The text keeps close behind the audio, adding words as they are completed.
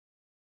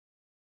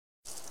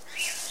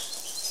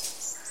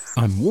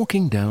I'm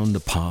walking down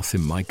the path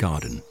in my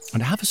garden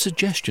and I have a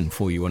suggestion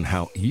for you on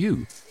how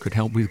you could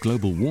help with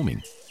global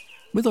warming.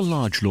 With a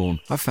large lawn,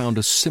 I found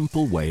a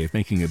simple way of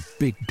making a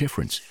big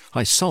difference.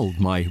 I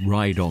sold my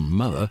ride-on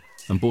mower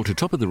and bought a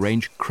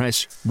top-of-the-range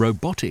Cress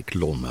robotic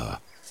lawnmower.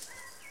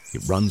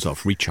 It runs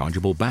off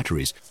rechargeable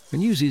batteries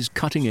and uses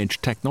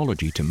cutting-edge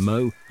technology to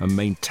mow and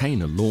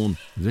maintain a lawn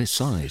this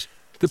size.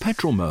 The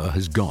petrol mower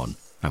has gone,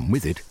 and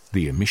with it,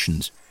 the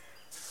emissions.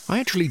 I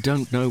actually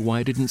don't know why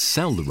I didn't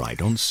sell the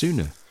ride-on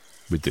sooner.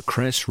 With the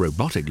Cress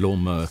robotic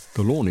lawnmower,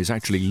 the lawn is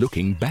actually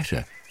looking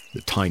better.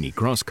 The tiny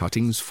grass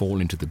cuttings fall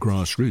into the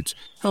grass roots,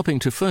 helping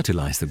to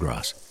fertilize the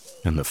grass.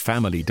 And the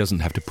family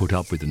doesn't have to put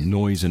up with the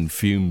noise and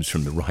fumes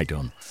from the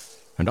ride-on.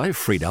 And I've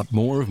freed up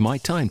more of my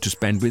time to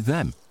spend with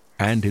them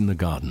and in the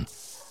garden.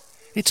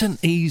 It's an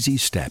easy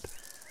step,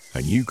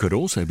 and you could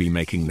also be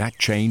making that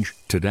change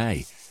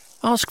today.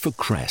 Ask for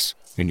Cress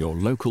in your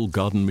local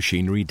garden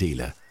machinery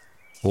dealer,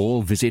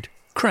 or visit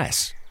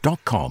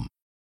cress.com.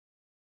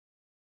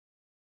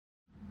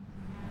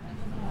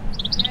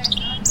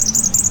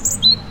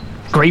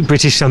 Great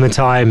British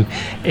summertime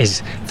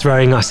is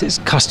throwing us its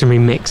customary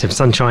mix of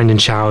sunshine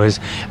and showers,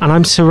 and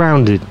I'm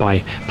surrounded by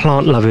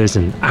plant lovers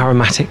and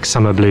aromatic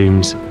summer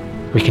blooms.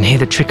 We can hear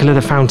the trickle of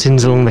the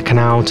fountains along the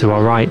canal to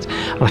our right,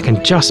 and I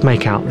can just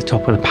make out the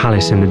top of the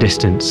palace in the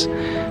distance.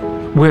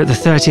 We're at the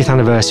 30th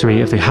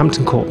anniversary of the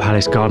Hampton Court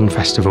Palace Garden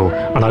Festival,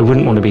 and I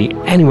wouldn't want to be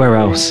anywhere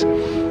else.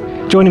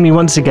 Joining me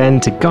once again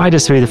to guide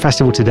us through the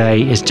festival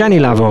today is Jenny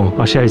Lavon,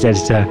 our show's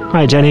editor.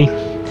 Hi, Jenny.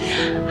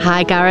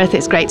 Hi Gareth,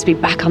 it's great to be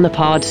back on the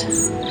pod.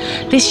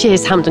 This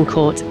year's Hampton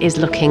Court is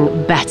looking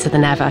better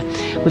than ever.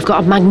 We've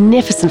got a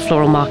magnificent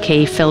floral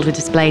marquee filled with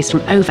displays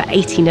from over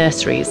 80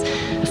 nurseries,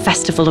 a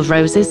festival of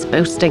roses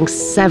boasting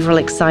several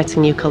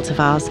exciting new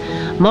cultivars,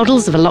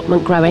 models of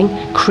allotment growing,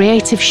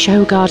 creative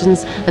show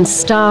gardens and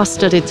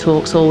star-studded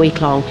talks all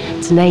week long,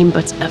 to name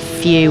but a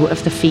few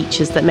of the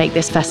features that make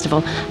this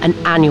festival an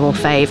annual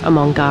fave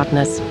among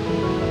gardeners.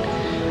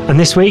 And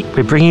this week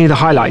we're bringing you the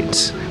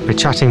highlights. We're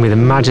chatting with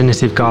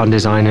imaginative garden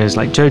designers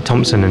like Jo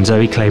Thompson and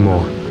Zoe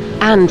Claymore.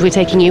 And we're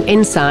taking you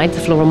inside the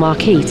floral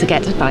marquee to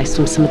get advice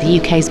from some of the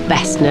UK's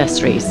best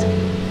nurseries.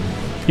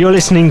 You're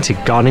listening to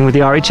Gardening with the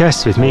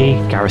RHS with me,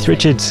 Gareth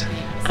Richards.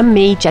 And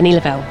me, Jenny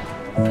Lavelle.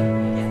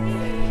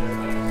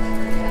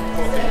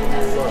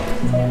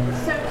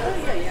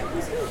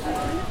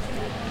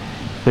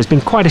 There's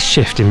been quite a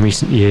shift in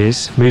recent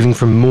years, moving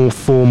from more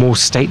formal,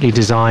 stately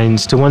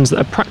designs to ones that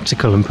are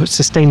practical and put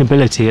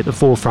sustainability at the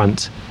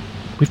forefront.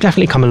 We've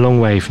definitely come a long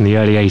way from the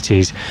early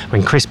 80s,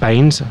 when Chris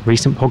Baines, a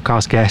recent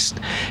podcast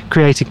guest,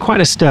 created quite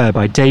a stir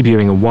by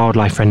debuting a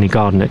wildlife-friendly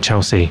garden at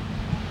Chelsea.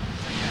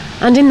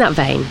 And in that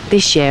vein,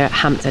 this year at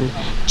Hampton,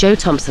 Jo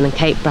Thompson and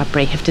Kate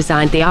Bradbury have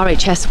designed the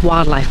RHS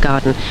Wildlife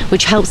Garden,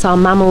 which helps our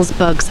mammals,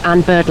 bugs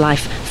and bird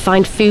life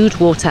find food,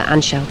 water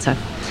and shelter.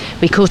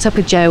 We caught up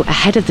with Jo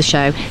ahead of the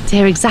show to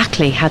hear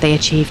exactly how they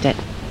achieved it.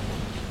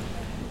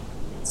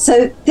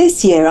 So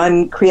this year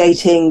I'm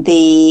creating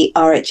the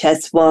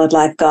RHS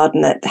Wildlife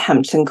Garden at the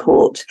Hampton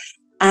Court,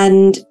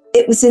 and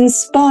it was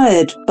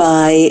inspired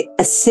by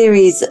a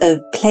series of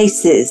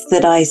places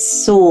that I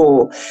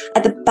saw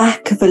at the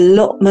back of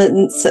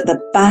allotments, at the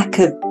back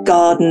of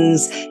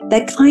gardens.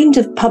 They're kind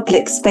of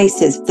public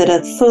spaces that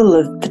are full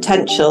of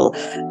potential,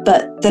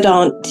 but that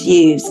aren't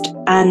used.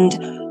 And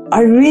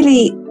I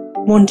really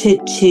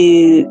wanted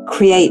to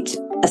create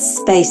a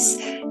space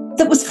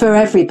that was for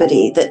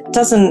everybody, that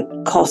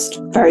doesn't cost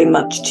very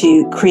much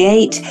to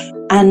create,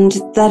 and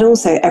that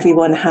also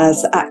everyone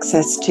has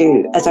access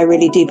to, as I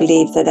really do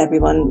believe that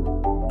everyone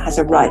has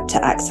a right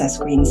to access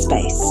green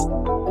space.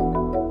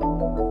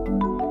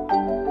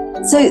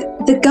 So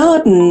the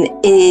garden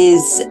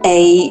is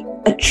a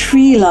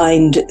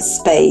tree-lined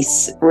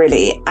space,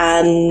 really,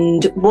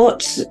 and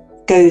what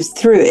goes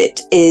through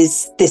it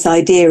is this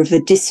idea of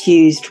a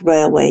disused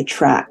railway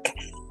track.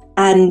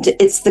 And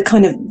it's the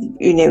kind of,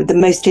 the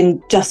most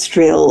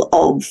industrial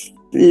of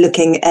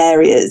looking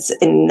areas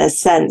in a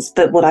sense.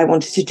 But what I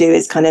wanted to do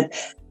is kind of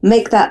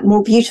make that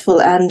more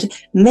beautiful and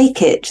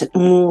make it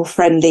more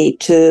friendly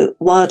to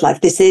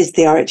wildlife. This is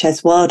the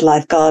RHS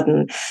Wildlife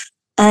Garden.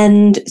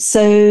 And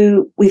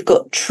so we've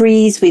got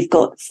trees, we've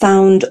got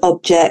found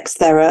objects,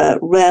 there are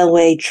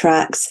railway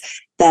tracks,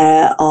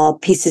 there are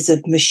pieces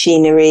of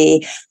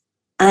machinery.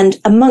 And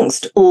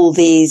amongst all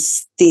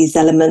these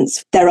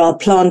elements, there are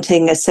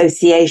planting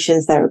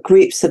associations, there are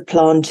groups of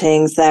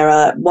plantings, there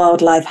are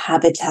wildlife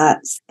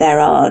habitats, there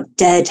are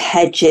dead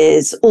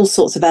hedges, all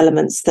sorts of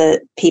elements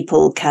that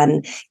people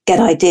can get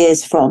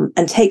ideas from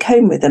and take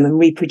home with them and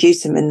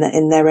reproduce them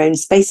in their own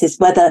spaces,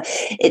 whether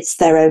it's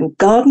their own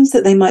gardens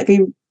that they might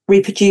be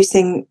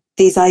reproducing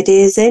these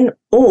ideas in,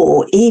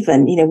 or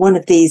even, one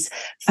of these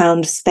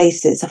found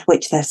spaces, of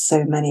which there's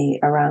so many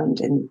around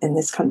in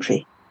this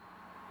country.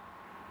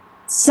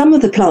 Some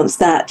of the plants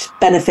that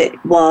benefit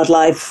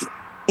wildlife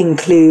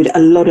include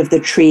a lot of the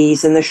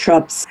trees and the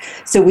shrubs.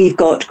 So we've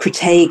got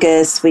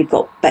Crataegus, we've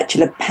got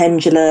Betula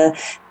pendula.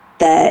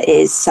 There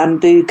is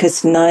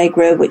Sambucus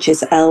nigra, which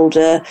is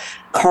elder,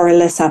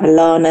 Corylus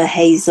avellana,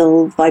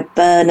 hazel,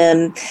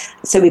 viburnum.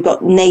 So we've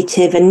got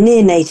native and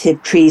near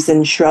native trees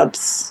and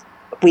shrubs.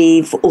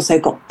 We've also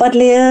got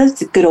buddleia,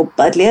 good old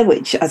buddleia,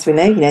 which, as we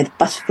know, the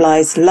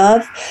butterflies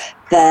love.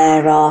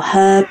 There are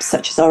herbs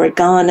such as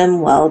oreganum,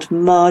 wild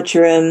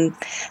marjoram,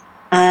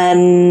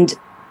 and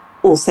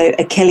also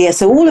achillea.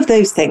 So all of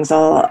those things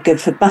are good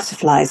for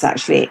butterflies,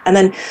 actually. And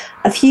then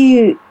a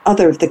few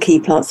other of the key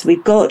plants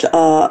we've got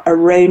are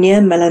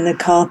Aronia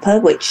melanocarpa,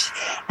 which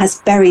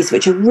has berries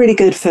which are really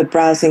good for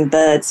browsing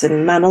birds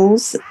and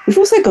mammals. We've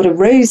also got a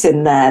rose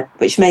in there,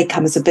 which may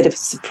come as a bit of a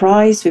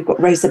surprise. We've got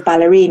Rosa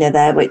ballerina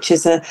there, which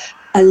is a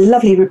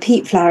lovely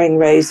repeat flowering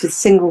rose with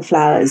single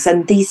flowers.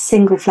 And these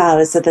single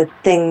flowers are the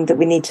thing that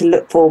we need to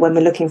look for when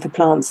we're looking for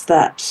plants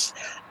that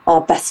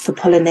are best for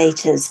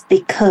pollinators,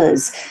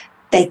 because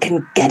they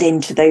can get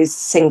into those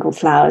single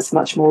flowers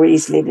much more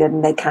easily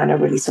than they can a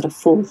really sort of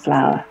full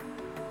flower.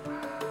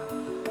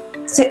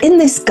 So in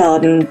this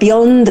garden,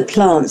 beyond the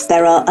plants,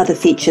 there are other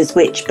features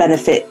which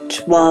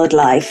benefit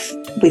wildlife.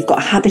 We've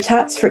got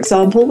habitats, for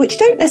example, which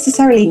don't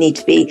necessarily need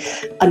to be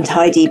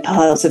untidy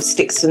piles of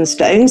sticks and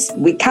stones.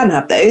 We can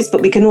have those,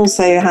 but we can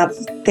also have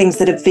things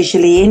that are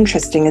visually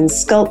interesting and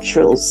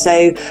sculptural.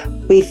 So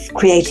we've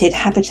created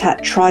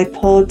habitat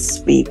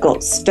tripods. We've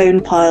got stone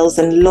piles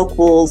and log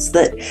walls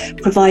that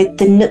provide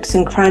the nooks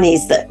and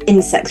crannies that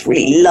insects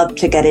really love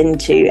to get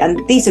into. And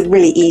these are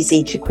really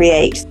easy to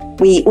create.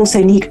 We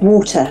also need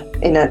water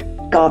in a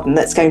garden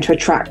that's going to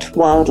attract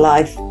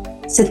wildlife.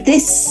 So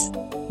this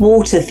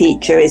water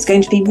feature is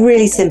going to be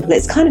really simple.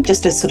 It's kind of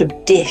just a sort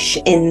of dish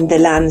in the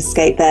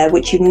landscape there,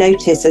 which you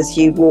notice as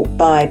you walk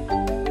by.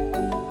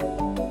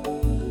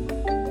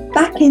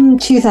 Back in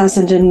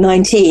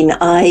 2019,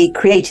 I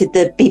created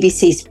the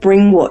BBC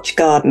Spring Watch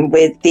Garden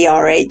with the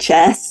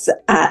RHS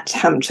at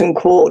Hampton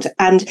Court.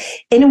 And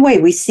in a way,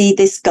 we see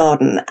this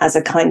garden as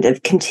a kind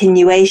of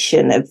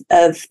continuation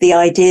of the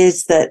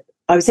ideas that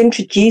I was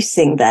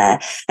introducing there.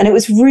 And it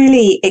was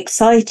really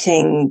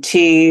exciting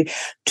to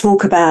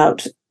talk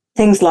about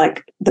things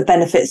like the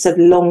benefits of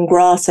long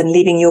grass and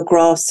leaving your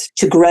grass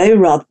to grow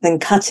rather than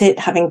cut it,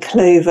 having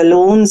clover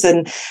lawns.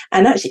 And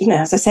actually,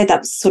 as I said,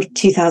 that was sort of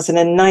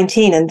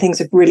 2019, and things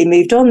have really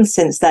moved on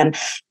since then.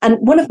 And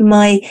one of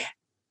my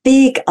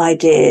big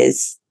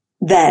ideas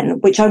then,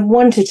 which I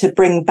wanted to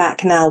bring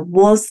back now,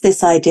 was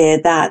this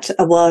idea that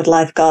a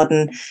wildlife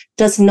garden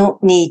does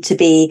not need to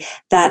be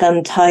that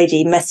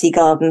untidy, messy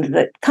garden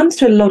that comes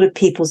to a lot of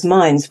people's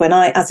minds when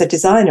as a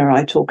designer,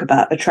 I talk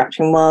about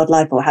attracting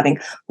wildlife or having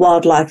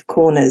wildlife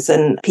corners,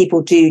 and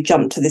people do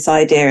jump to this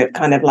idea of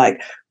kind of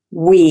like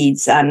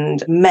weeds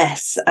and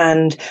mess.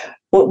 And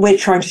what we're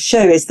trying to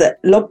show is that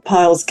log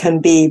piles can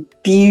be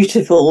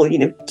beautiful,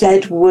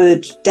 dead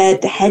wood,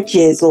 dead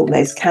hedges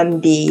almost can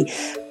be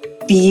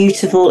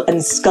beautiful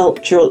and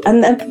sculptural,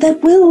 and there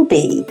will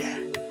be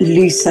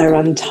looser,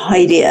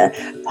 untidier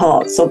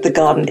parts of the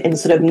garden in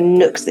sort of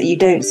nooks that you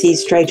don't see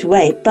straight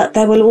away, but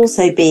there will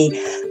also be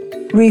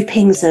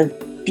groupings of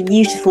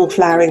beautiful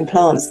flowering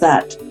plants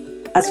that,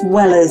 as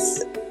well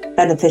as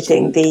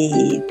benefiting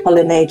the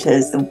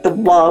pollinators, the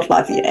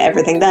wildlife,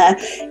 everything there,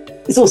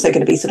 is also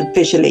going to be sort of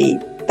visually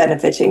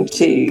benefiting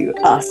to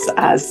us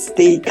as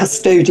the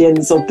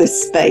custodians of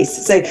this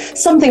space. So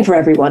something for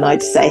everyone,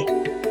 I'd say.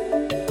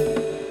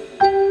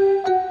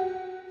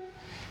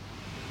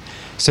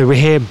 So we're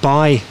here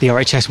by the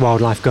RHS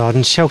Wildlife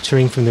Garden,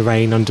 sheltering from the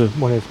rain under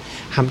one of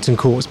Hampton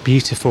Court's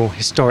beautiful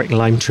historic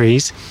lime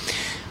trees.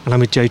 And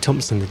I'm with Jo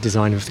Thompson, the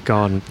designer of the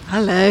garden.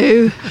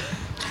 Hello.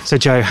 So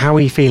Jo, how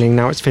are you feeling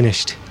now it's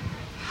finished?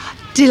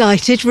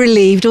 Delighted,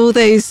 relieved, all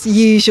those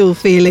usual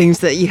feelings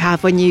that you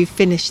have when you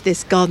finish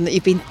this garden that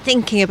you've been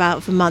thinking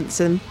about for months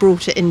and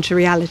brought it into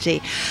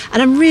reality.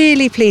 And I'm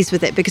really pleased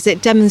with it because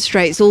it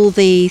demonstrates all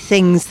the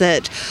things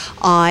that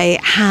I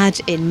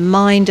had in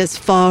mind as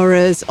far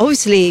as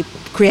obviously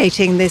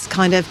creating this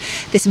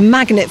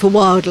magnet for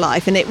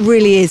wildlife, and it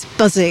really is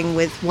buzzing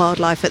with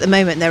wildlife at the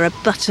moment. There are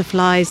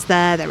butterflies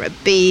there are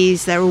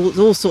bees, there are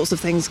all sorts of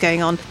things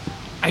going on.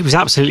 It was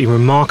absolutely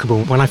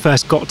remarkable. When I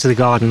first got to the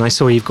garden, I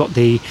saw you've got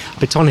the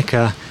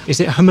Betonica, is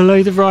it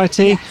Humalo, the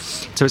variety?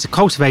 Yes. So it's a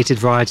cultivated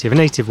variety of a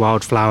native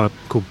wildflower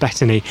called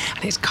Bethany,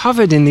 and it's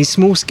covered in these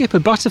small skipper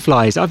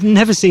butterflies. I've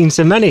never seen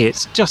so many.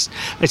 It's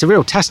a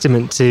real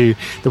testament to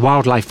the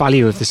wildlife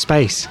value of the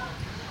space.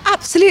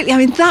 Absolutely. I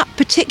mean, that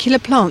particular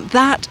plant,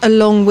 that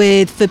along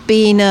with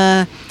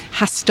Verbena,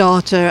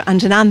 Hastata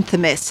and an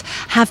Anthemis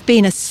have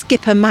been a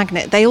skipper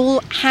magnet. They all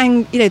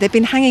hang, they've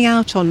been hanging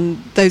out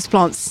on those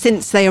plants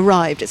since they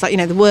arrived. It's like,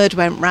 the word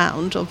went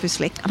round,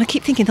 obviously. And I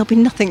keep thinking there'll be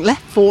nothing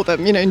left for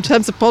them, in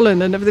terms of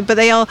pollen and everything. But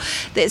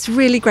it's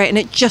really great. And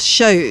it just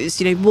shows,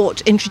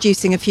 what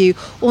introducing a few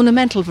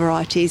ornamental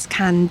varieties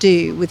can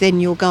do within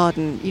your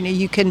garden.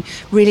 You can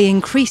really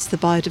increase the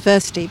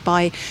biodiversity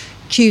by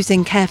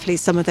choosing carefully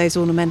some of those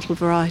ornamental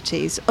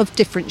varieties of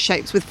different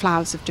shapes with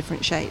flowers of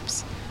different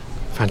shapes.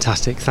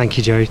 Fantastic. Thank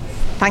you, Jo.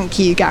 Thank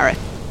you, Gareth.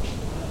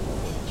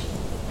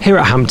 Here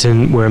at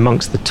Hampton, we're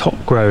amongst the top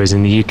growers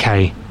in the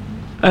UK.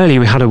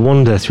 Earlier we had a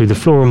wander through the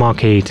floral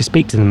marquee to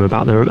speak to them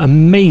about their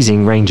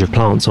amazing range of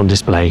plants on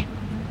display.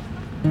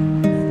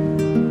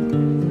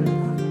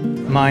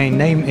 My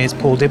name is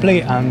Paul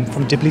Dibley. I'm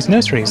from Dibley's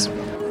Nurseries.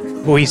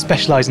 We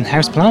specialise in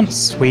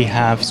houseplants. We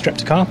have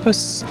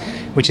Streptocarpus,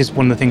 which is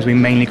one of the things we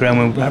mainly grow,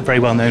 and we're very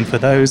well known for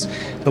those.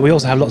 But we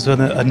also have lots of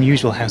other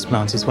unusual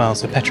houseplants as well.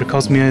 So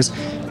Petrocosmias,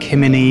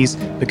 Chimneys,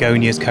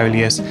 Begonias,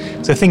 Coleus.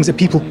 So things that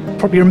people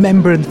probably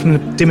remember from the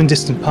dim and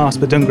distant past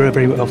but don't grow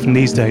very often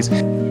these days.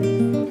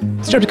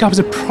 Streptocarpus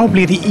are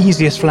probably the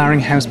easiest flowering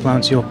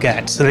houseplants you'll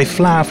get. So they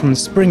flower from the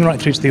spring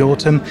right through to the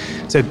autumn.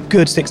 So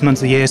good 6 months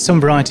of the year. Some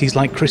varieties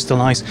like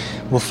Crystal Ice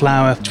will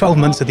flower 12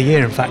 months of the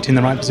year, in fact, in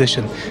the right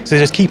position. So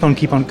they just keep on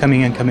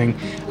coming and coming,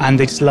 and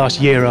they just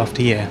last year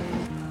after year.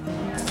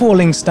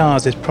 Falling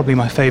Stars is probably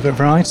my favourite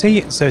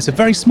variety. So it's a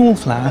very small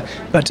flower,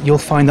 but you'll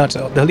find that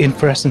the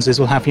inflorescences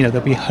will have,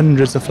 there'll be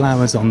hundreds of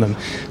flowers on them.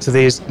 So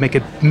they just make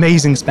an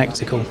amazing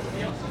spectacle.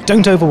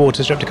 Don't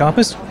overwater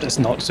Streptocarpus. That's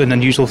not an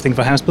unusual thing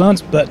for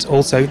houseplants, but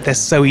also they're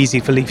so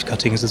easy for leaf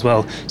cuttings as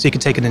well. So you can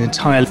take an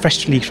entire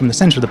fresh leaf from the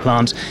centre of the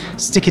plant,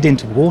 stick it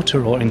into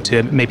water or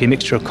into maybe a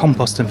mixture of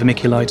compost and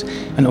vermiculite,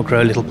 and it'll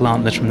grow a little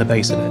plantlet from the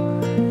base of it.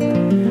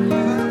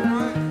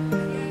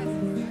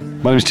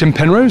 My name is Tim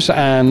Penrose,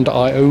 and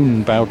I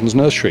own Bowden's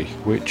Nursery,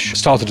 which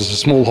started as a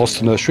small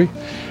hostel nursery,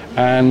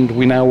 and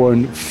we now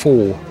own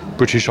 4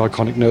 British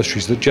iconic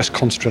nurseries that just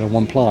concentrate on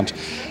one plant.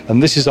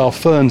 And this is our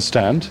fern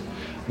stand.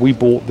 We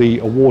bought the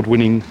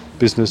award-winning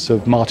business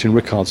of Martin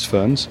Rickard's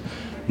ferns.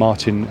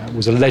 Martin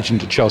was a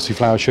legend at Chelsea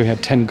Flower Show. He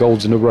had 10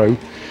 golds in a row,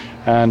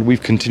 and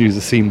we've continued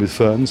the theme with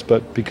ferns,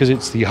 but because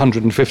it's the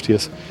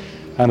 150th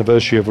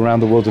anniversary of Around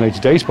the World in 80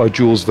 Days by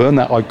Jules Verne,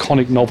 that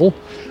iconic novel,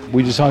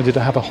 we decided to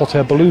have a hot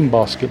air balloon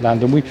basket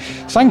land, and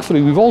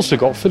thankfully we've also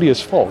got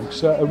Phileas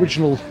Fogg's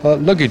original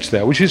luggage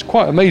there, which is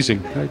quite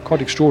amazing,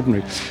 quite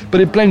extraordinary.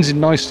 But it blends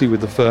in nicely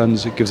with the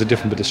ferns. It gives a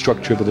different bit of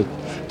structure, a bit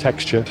of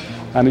texture,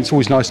 and it's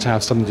always nice to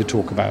have something to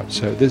talk about.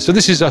 So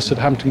this is us at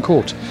Hampton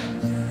Court.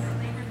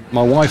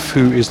 My wife,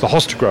 who is the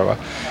hosta grower,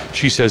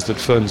 she says that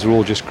ferns are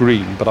all just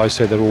green, but I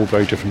say they're all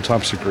very different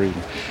types of green.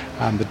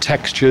 And the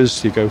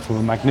textures, you go from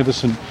a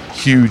magnificent,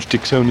 huge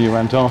Dixonia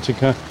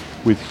antarctica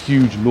with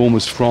huge,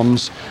 enormous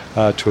fronds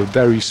to a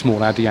very small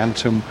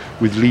adiantum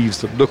with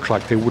leaves that look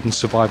like they wouldn't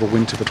survive a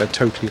winter, but they're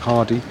totally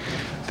hardy.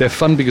 They're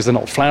fun because they're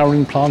not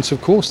flowering plants,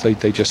 of course.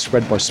 They just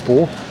spread by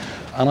spore.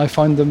 And I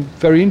find them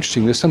very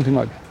interesting. There's something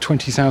like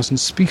 20,000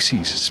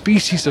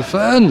 species of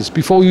ferns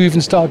before you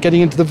even start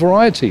getting into the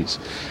varieties.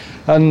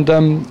 And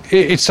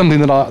it's something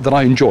that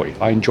I enjoy.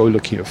 I enjoy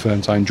looking at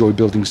ferns. I enjoy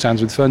building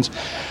stands with ferns.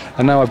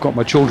 And now I've got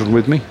my children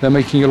with me. They're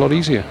making it a lot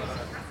easier.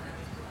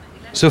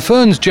 So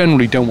ferns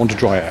generally don't want to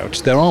dry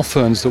out. There are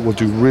ferns that will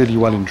do really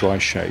well in dry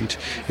shade.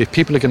 If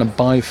people are going to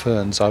buy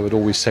ferns, I would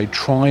always say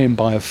try and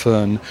buy a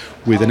fern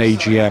with an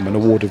AGM, an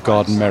Award of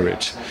Garden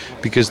Merit,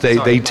 because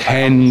they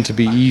tend to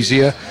be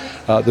easier.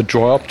 The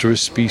Dryopteris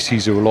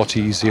species are a lot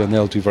easier, and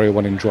they'll do very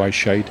well in dry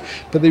shade.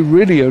 But they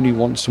really only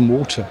want some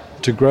water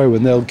to grow,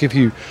 and they'll give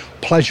you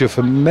pleasure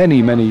for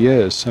many, many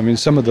years. I mean,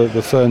 some of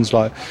the ferns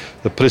like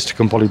the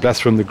Polystichum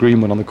polybletharum, the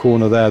green one on the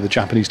corner there, the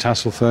Japanese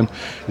tassel fern,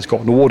 it's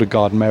got an Award of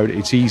Garden Merit.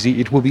 It's easy.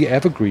 It will be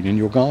evergreen in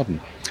your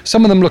garden.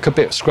 Some of them look a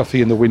bit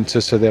scruffy in the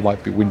winter, so they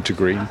might be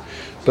wintergreen.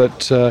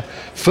 But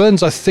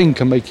ferns, I think,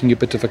 are making a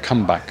bit of a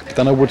comeback. But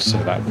then I would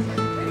say that.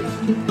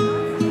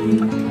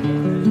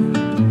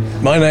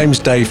 My name's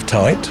Dave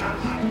Tite.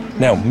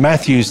 Now,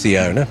 Matthew's the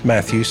owner,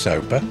 Matthew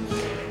Soper,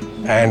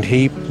 and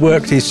he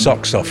worked his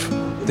socks off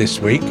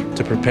this week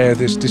to prepare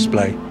this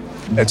display.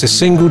 It's a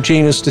single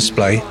genus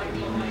display,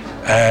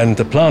 and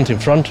the plant in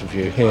front of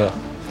you here,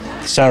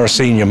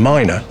 Sarracenia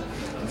minor,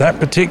 that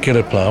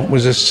particular plant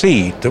was a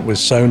seed that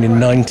was sown in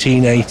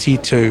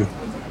 1982.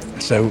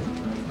 So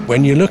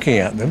when you're looking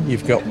at them,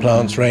 you've got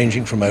plants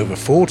ranging from over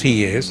 40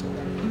 years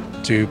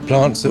to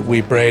plants that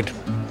we bred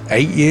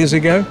 8 years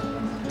ago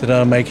that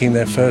are making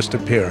their first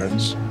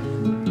appearance.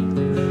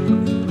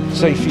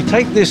 So if you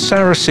take this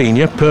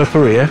Sarracenia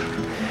purpurea,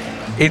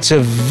 it's a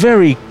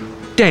very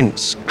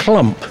dense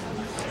clump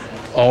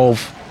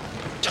of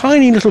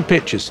tiny little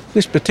pitchers.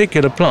 This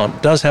particular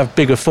plant does have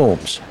bigger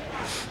forms,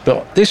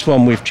 but this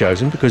one we've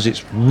chosen because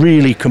it's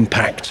really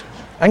compact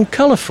and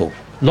colourful,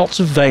 lots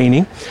of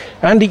veining,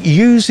 and it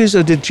uses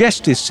a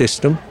digestive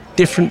system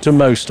different to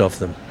most of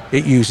them.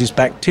 It uses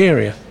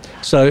bacteria,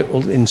 so it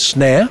will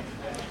ensnare,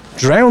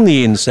 drown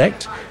the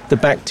insect. The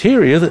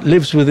bacteria that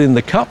lives within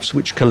the cups,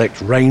 which collect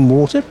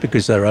rainwater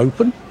because they're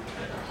open,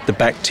 the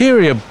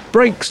bacteria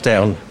breaks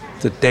down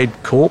the dead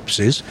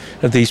corpses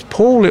of these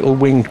poor little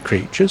winged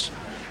creatures,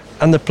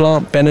 and the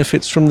plant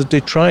benefits from the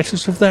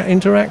detritus of that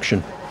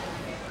interaction.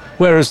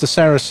 Whereas the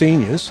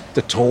Sarracenias,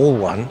 the tall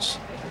ones,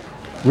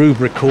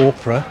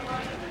 Rubricorpora,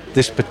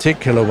 this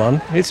particular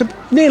one, it's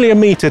nearly a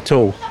metre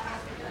tall,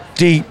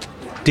 deep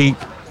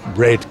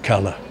red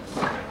colour,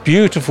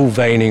 beautiful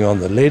veining on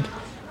the lid.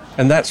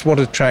 And that's what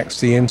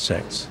attracts the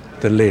insects,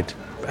 the lid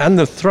and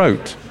the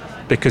throat,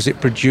 because it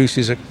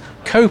produces a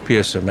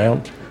copious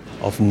amount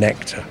of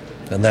nectar.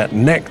 And that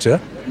nectar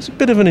is a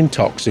bit of an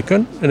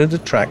intoxicant and it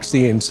attracts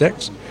the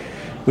insects.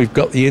 We've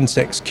got the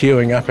insects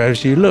queuing up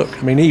as you look.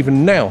 I mean,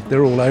 even now,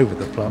 they're all over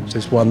the plants.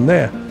 There's one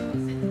there.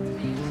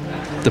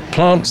 The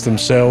plants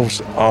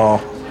themselves are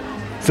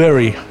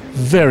very,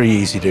 very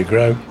easy to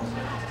grow.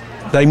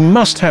 They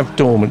must have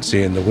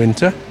dormancy in the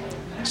winter.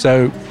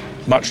 So,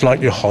 much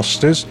like your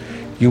hostas,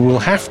 you will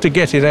have to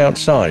get it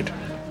outside,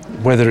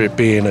 whether it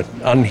be in an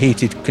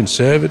unheated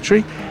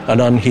conservatory, an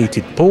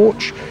unheated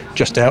porch,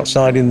 just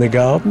outside in the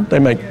garden. They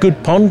make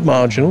good pond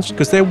marginals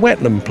because they're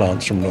wetland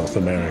plants from North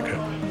America,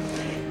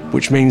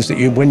 which means that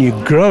when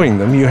you're growing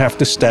them, you have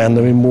to stand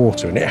them in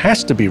water. And it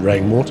has to be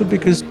rainwater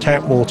because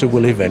tap water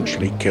will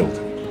eventually kill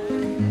them.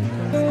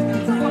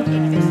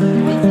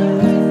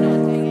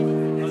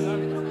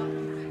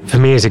 For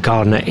me as a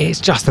gardener,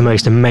 it's just the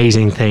most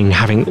amazing thing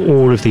having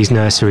all of these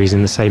nurseries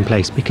in the same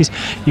place, because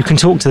you can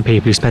talk to the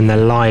people who spend their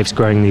lives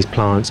growing these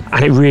plants,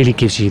 and it really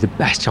gives you the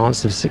best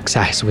chance of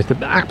success with the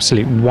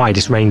absolute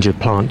widest range of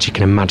plants you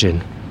can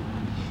imagine.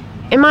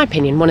 In my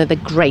opinion, one of the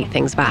great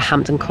things about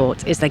Hampton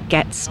Court is the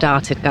Get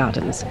Started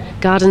gardens.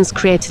 Gardens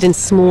created in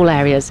small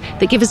areas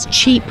that give us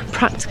cheap,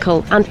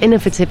 practical and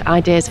innovative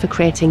ideas for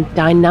creating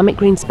dynamic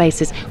green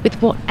spaces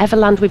with whatever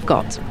land we've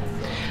got.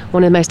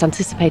 One of the most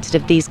anticipated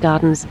of these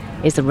gardens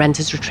is the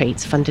Renters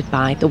Retreat funded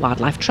by the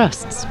Wildlife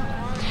Trusts.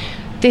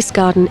 This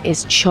garden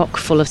is chock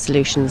full of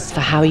solutions for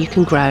how you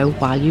can grow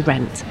while you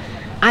rent.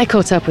 I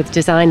caught up with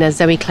designer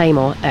Zoe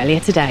Claymore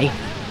earlier today.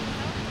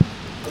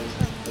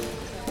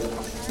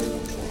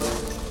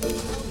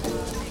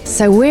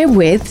 So we're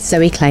with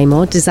Zoe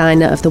Claymore,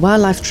 designer of the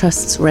Wildlife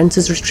Trust's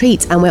Renters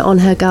Retreat, and we're on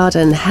her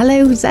garden.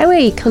 Hello,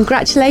 Zoe.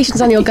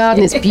 Congratulations on your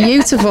garden. It's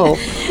beautiful.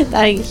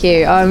 Thank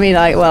you. I mean,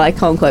 I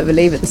can't quite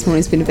believe it. This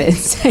morning's been a bit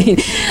insane.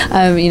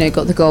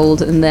 Got the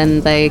gold, and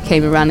then they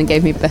came around and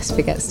gave me best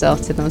for Get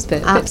Started. I was a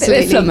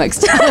bit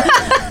flummoxed.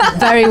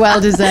 Very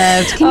well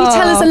deserved. Can you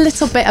tell us a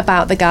little bit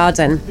about the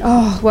garden?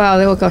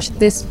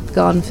 This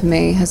garden for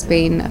me has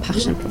been a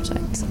passion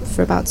project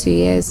for about 2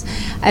 years.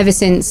 Ever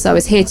since I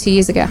was here 2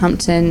 years ago at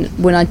Hampton,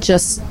 when I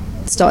just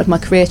started my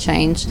career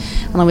change,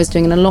 and I was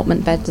doing an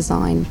allotment bed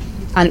design.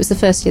 And it was the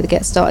first year the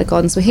Get Started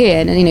gardens were here.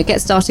 And, Get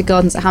Started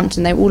gardens at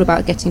Hampton, they were all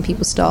about getting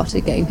people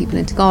started, getting people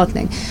into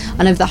gardening.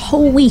 And over the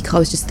whole week, I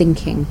was just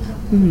thinking,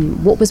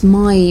 what was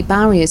my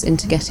barriers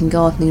into getting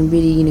gardening and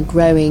really,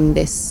 growing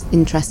this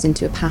interest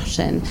into a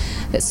passion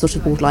that's sort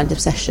of borderline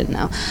obsession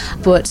now.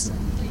 But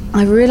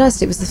I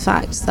realised it was the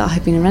fact that I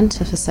had been a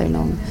renter for so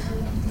long.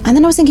 And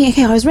then I was thinking,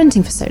 okay, I was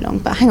renting for so long,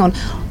 but hang on,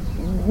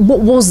 what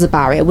was the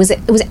barrier? Was it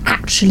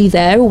actually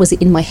there, or was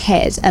it in my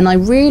head? And I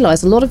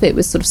realised a lot of it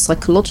was sort of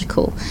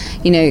psychological.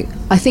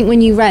 I think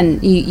when you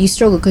rent, you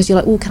struggle because you're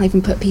like, oh, can I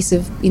even put a piece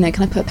of, can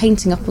I put a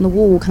painting up on the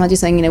wall? Can I do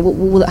something, how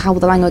will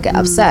the landlord get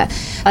upset?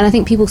 And I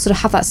think people sort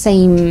of have that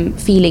same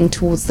feeling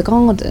towards the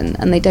garden,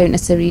 and they don't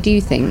necessarily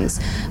do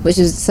things, which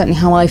is certainly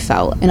how I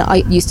felt. And I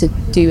used to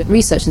do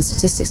research and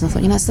statistics, and I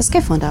thought, let's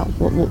go find out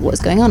what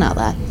is going on out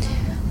there.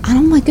 And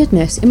oh my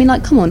goodness,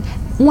 come on,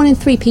 1 in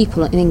 3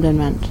 people in England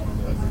rent.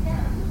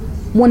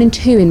 1 in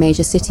 2 in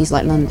major cities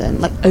like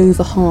London, like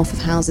over half of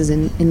houses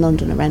in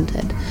London are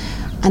rented.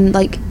 And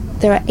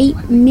there are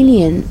 8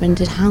 million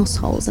rented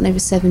households, and over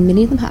 7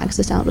 million of them have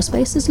access to outdoor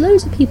space. There's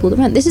loads of people that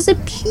rent. This is a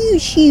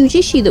huge, huge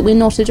issue that we're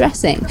not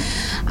addressing.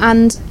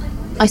 And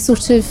I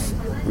sort of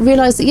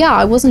realised that,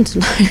 I wasn't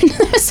alone.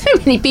 There were so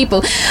many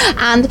people.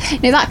 And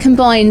that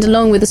combined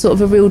along with a sort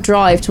of a real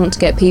drive to want to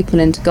get people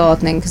into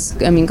gardening, because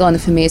gardening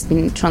for me has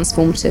been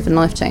transformative and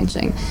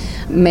life-changing,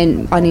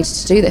 meant I needed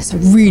to do this. I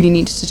really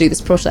needed to do this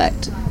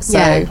project.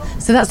 So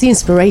that's the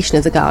inspiration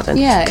of the garden.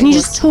 Yeah. Can you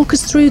just talk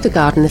us through the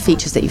garden, the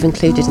features that you've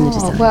included in the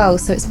design? Well,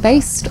 so it's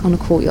based on a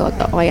courtyard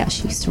that I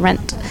actually used to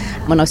rent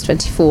when I was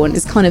 24, and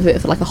it's kind of a bit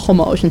of like a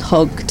homage and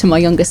hug to my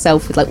younger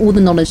self with all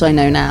the knowledge I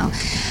know now.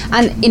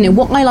 And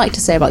what I like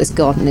to say about this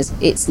garden is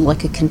it's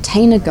like a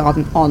container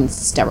garden on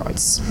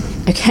steroids.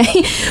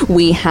 Okay,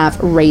 we have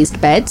raised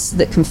beds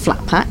that can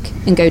flat pack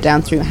and go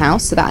down through a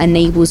house, so that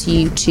enables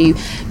you to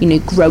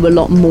grow a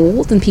lot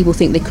more than people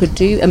think they could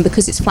do. And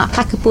because it's flat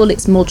packable,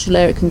 it's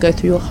modular, it can go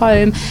through your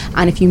home,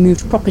 and if you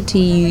moved property,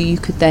 you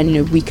could then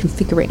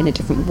reconfigure it in a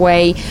different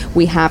way.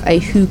 We have a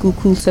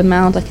Hugelkultur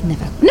mound. I can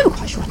never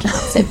quite sure how to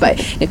pronounce it, but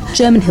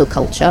German hill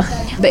culture.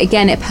 But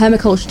again, a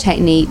permaculture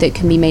technique that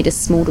can be made as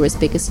small or as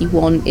big as you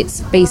want.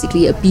 It's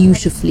basically a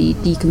beautifully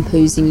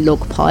decomposing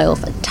log pile,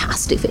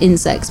 fantastic for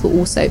insects, but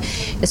also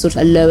a sort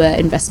of a lower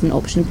investment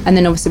option. And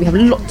then obviously we have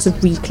lots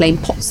of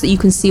reclaimed pots that you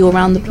can see all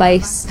around the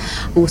place.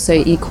 Also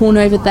in the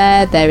corner over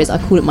there is, I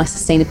call it my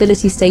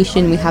sustainability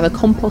station. We have a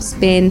compost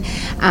bin,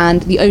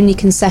 and the only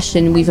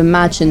concession we've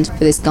imagined for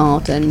this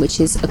garden, which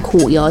is a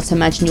courtyard. So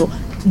imagine your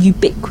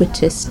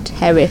ubiquitous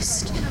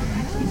terraced,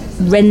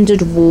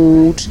 rendered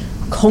walled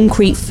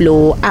concrete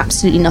floor,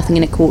 absolutely nothing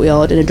in a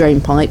courtyard and a drain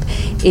pipe,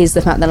 is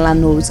the fact that the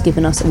landlord's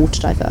given us a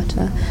water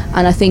diverter.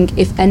 And I think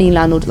if any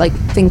landlord,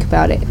 think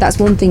about it, that's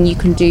one thing you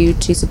can do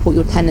to support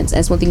your tenants, and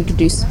it's one thing you can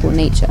do to support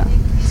nature.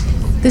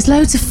 There's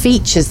loads of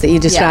features that you're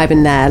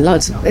describing there,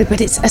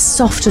 but it's a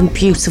soft and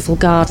beautiful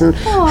garden.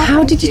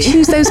 How did you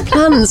choose those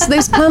plants?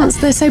 Those plants,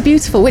 they're so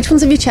beautiful. Which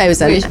ones have you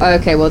chosen?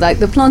 Okay, well,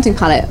 the planting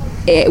palette,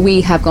 we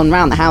have gone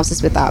round the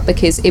houses with that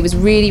because it was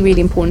really,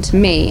 really important to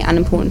me and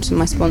important to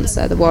my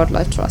sponsor, the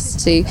Wildlife Trust,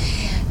 to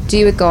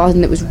do a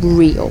garden that was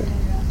real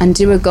and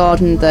do a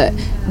garden that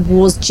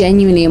was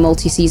genuinely a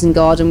multi-season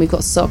garden. We've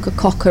got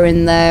Soccer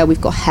in there,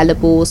 we've got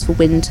hellebores for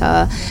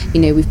winter,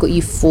 we've got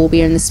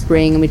euphorbia in the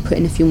spring, and we'd put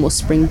in a few more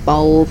spring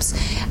bulbs,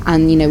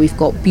 and we've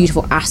got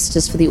beautiful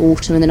asters for the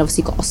autumn, and then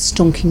obviously got our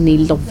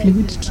stonkingly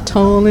lovely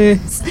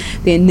digitalis,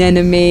 the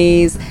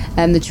anemones,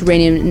 and the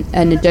geranium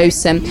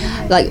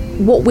nodosum. Like,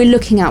 what we're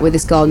looking at with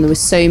this garden, there were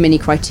so many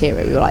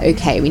criteria. We were like,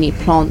 okay, we need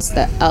plants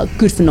that are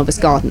good for novice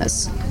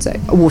gardeners. So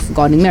a Wolf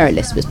Gardening merit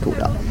list was pulled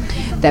up.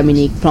 Then we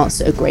need plants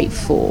that are great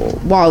for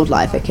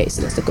wildlife. Okay,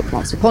 so let's look at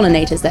plants for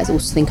pollinators. Let's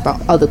also think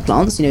about other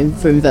plants,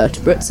 for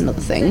invertebrates and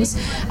other things.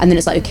 And then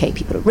it's like, okay,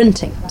 people are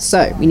renting.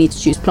 So we need to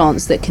choose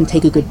plants that can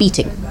take a good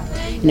beating.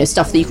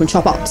 Stuff that you can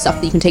chop up, stuff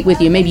that you can take with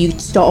you. Maybe you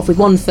start off with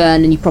one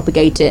fern and you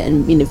propagate it,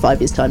 and in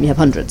 5 years' time you have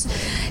hundreds.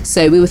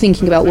 So we were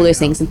thinking about all those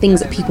things and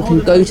things that people can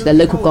go to their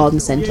local garden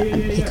centre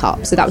and pick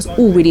up. So that was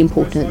all really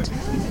important.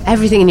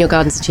 Everything in your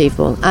garden's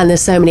achievable, and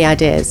there's so many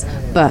ideas,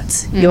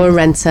 but you're a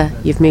renter,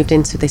 you've moved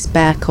into this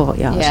bare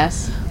courtyard.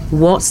 Yes.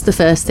 What's the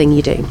first thing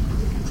you do?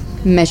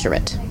 Measure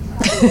it.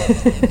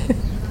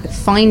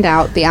 Find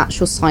out the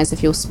actual size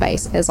of your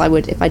space, as I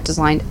would if I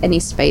designed any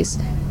space.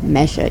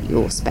 Measure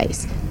your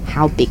space.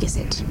 How big is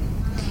it?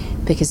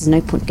 Because there's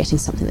no point getting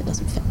something that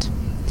doesn't fit.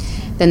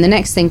 Then the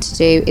next thing to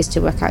do is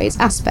to work out its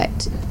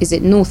aspect. Is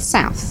it north,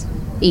 south,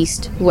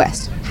 east,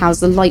 west? How's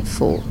the light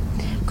fall?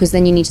 Because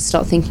then you need to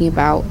start thinking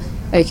about,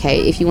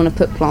 okay, if you want to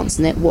put plants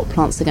in it, what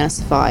plants are going to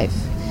survive?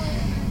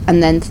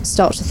 And then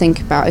start to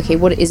think about, okay,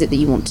 what is it that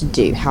you want to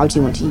do? How do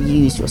you want to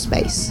use your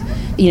space?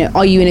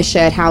 Are you in a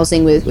shared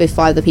housing with 5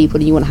 other people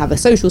and you want to have a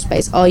social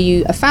space? Are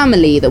you a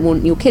family that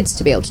want your kids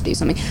to be able to do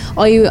something?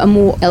 Are you a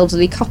more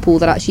elderly couple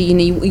that actually,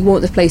 you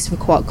want the place for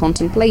quiet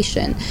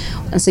contemplation?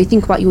 And so you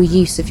think about your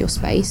use of your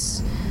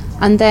space.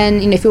 And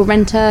then, if you're a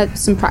renter,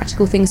 some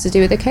practical things to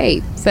do with,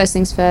 okay, first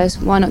things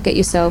first, why not get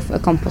yourself a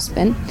compost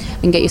bin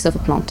and get yourself a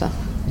planter?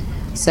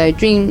 So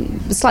dream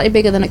slightly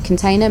bigger than a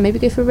container, maybe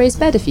go for a raised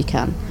bed if you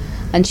can.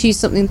 And choose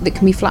something that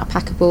can be flat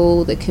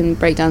packable, that can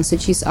break down. So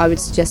I would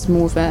suggest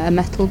more of a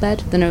metal bed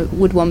than a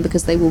wood one,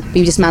 because they will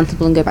be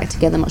dismantleable and go back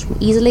together much more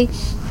easily.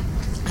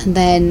 And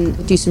then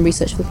do some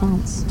research for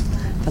plants.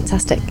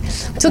 Fantastic.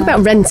 Talk about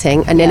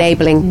renting and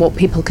enabling what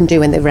people can do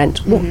when they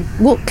rent.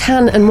 What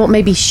can and what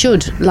maybe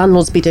should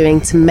landlords be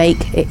doing to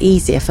make it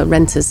easier for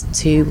renters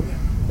to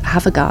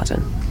have a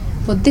garden?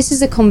 Well, this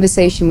is a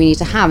conversation we need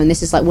to have, and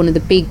this is like one of the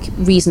big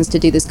reasons to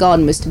do this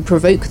garden was to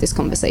provoke this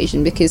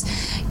conversation, because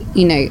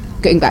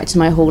going back to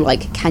my whole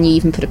can you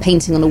even put a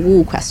painting on a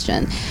wall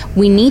question,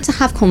 we need to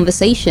have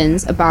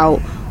conversations about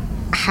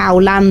how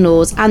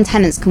landlords and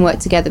tenants can work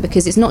together,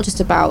 because it's not just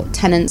about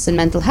tenants and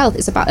mental health,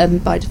 it's about urban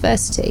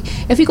biodiversity.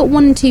 If we've got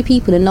 1 and 2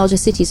 people in larger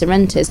cities as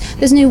renters,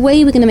 there's no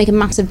way we're going to make a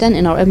massive dent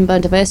in our urban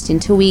biodiversity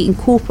until we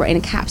incorporate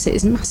and encapsulate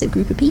this massive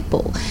group of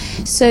people.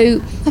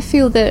 So I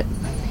feel that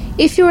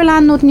if you're a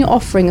landlord and you're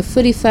offering a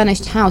fully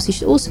furnished house, you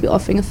should also be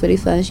offering a fully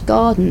furnished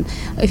garden.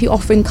 If you're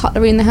offering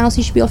cutlery in the house,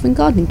 you should be offering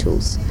gardening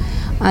tools.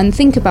 And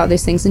think about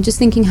those things, and just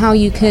thinking how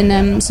you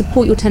can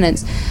support your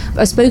tenants.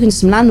 I've spoken to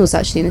some landlords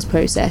actually in this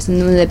process, and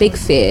one of their big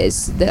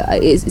fears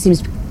that it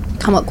seems to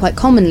come up quite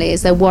commonly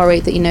is they're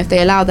worried that if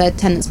they allow their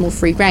tenants more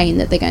free rein,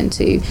 that they're going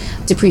to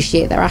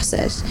depreciate their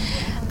asset.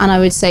 And I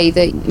would say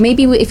that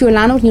maybe if you're a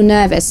landlord and you're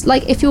nervous,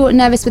 like if you're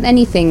nervous with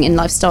anything in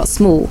life, start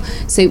small.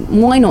 So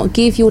why not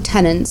give your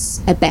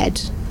tenants a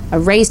bed, a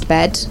raised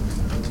bed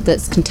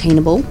that's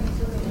containable,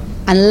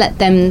 and let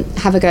them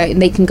have a go,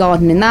 and they can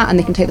garden in that, and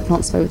they can take the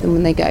plants away with them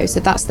when they go. So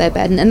that's their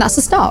bed, and that's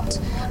a start.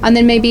 And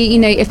then maybe,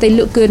 if they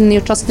look good and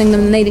you're trusting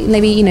them, maybe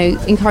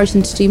encourage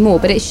them to do more.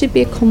 But it should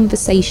be a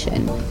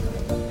conversation.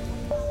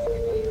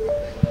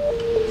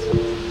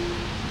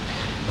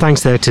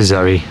 Thanks there to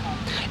Zoe.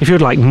 If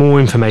you'd like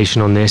more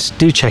information on this,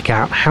 do check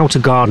out How to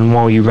Garden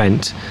While You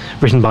Rent,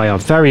 written by our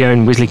very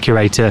own Wisley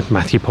curator,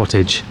 Matthew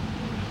Pottage.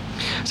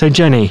 So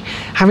Jenny,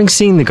 having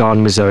seen the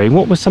garden with Zoe,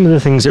 what were some of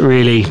the things that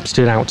really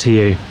stood out to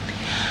you?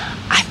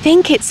 I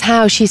think it's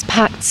how she's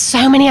packed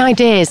so many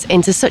ideas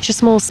into such a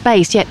small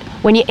space, yet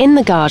when you're in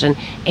the garden,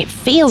 it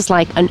feels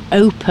like an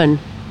open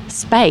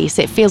space.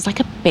 It feels like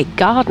a big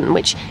garden,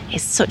 which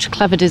is such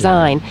clever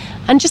design.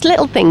 And just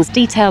little things,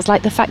 details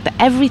like the fact that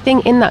everything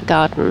in that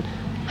garden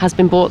has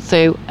been brought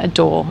through a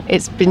door.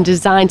 It's been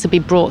designed to be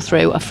brought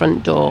through a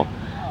front door.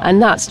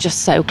 And that's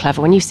just so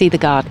clever. When you see the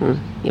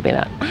garden, you'll be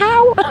like,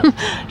 how?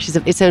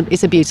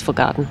 It's a beautiful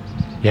garden.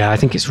 Yeah, I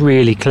think it's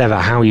really clever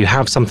how you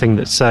have something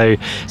that's so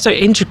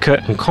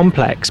intricate and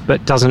complex,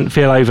 but doesn't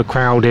feel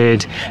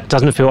overcrowded,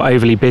 doesn't feel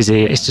overly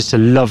busy. It's just a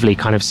lovely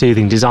kind of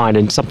soothing design,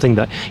 and something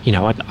that,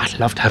 I'd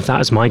love to have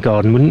that as my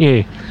garden, wouldn't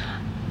you?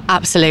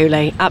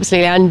 Absolutely.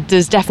 And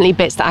there's definitely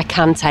bits that I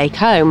can take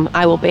home.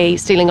 I will be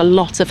stealing a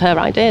lot of her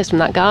ideas from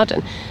that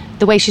garden.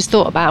 the way she's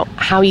thought about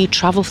how you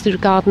travel through the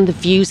garden, the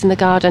views in the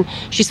garden.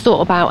 She's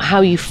thought about how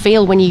you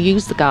feel when you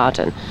use the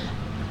garden.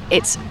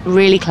 It's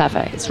really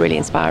clever. It's really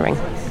inspiring.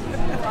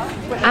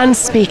 And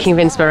speaking of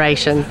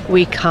inspiration,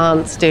 we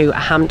can't do a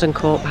Hampton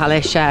Court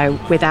Palace show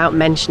without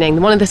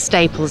mentioning one of the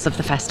staples of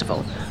the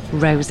festival,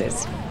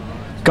 roses.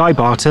 Guy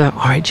Barter,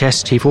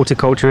 RHS Chief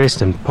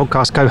Horticulturist and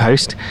podcast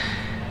co-host,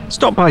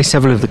 stopped by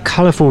several of the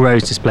colourful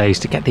rose displays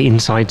to get the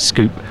inside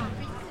scoop.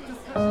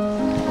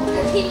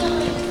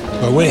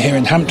 Well, we're here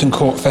in Hampton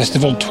Court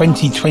Festival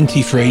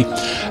 2023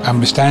 and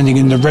we're standing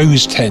in the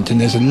rose tent, and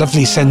there's a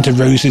lovely scent of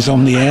roses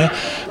on the air,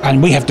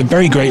 and we have the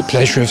very great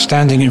pleasure of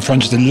standing in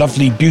front of the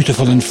lovely,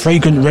 beautiful and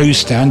fragrant rose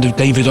stand of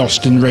David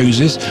Austin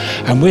Roses,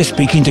 and we're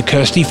speaking to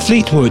Kirsty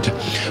Fleetwood.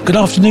 Good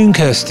afternoon,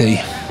 Kirsty.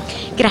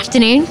 Good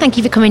afternoon. Thank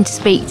you for coming to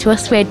speak to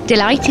us. We're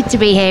delighted to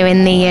be here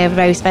in the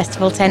Rose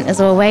Festival tent as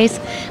always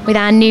with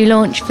our new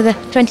launch for the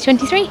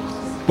 2023.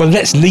 Well,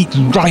 let's leap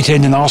right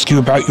in and ask you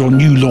about your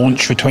new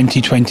launch for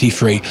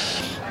 2023.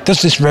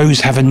 Does this rose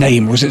have a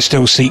name, or is it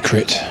still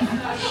secret?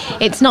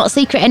 It's not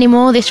secret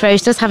anymore. This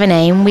rose does have a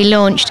name. We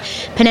launched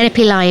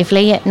Penelope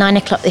Lively at 9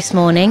 o'clock this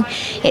morning.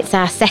 It's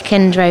our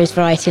second rose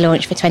variety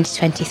launch for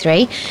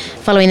 2023,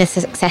 following the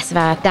success of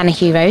our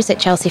Danahue rose at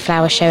Chelsea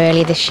Flower Show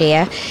earlier this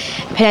year.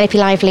 Penelope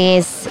Lively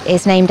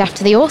is named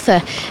after the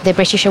author, the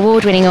British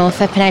award-winning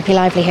author, Penelope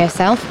Lively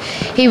herself,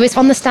 who was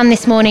on the stand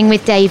this morning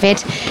with David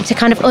to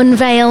kind of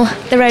unveil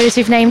the rose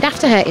we've named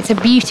after her. It's a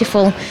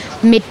beautiful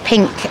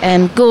mid-pink,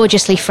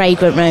 gorgeously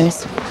fragrant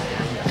rose.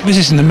 This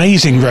is an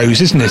amazing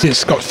rose, isn't it?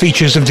 It's got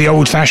features of the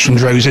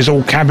old-fashioned roses,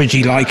 all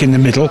cabbagey-like in the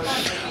middle,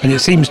 and it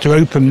seems to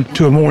open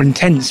to a more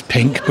intense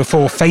pink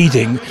before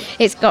fading.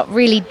 It's got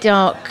really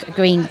dark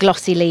green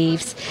glossy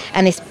leaves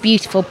and this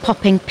beautiful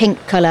popping pink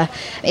colour.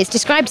 It's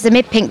described as a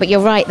mid-pink, but you're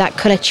right, that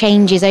colour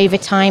changes over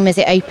time as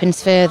it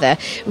opens further.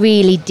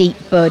 Really deep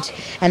bud,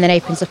 and then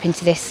opens up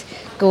into this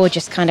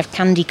gorgeous kind of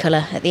candy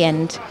colour at the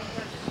end.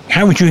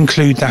 How would you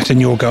include that in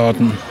your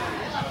garden?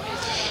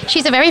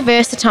 She's a very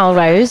versatile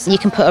rose. You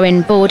can put her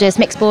in borders,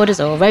 mixed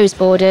borders or rose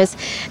borders.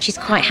 She's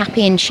quite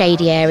happy in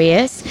shady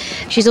areas.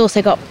 She's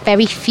also got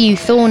very few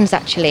thorns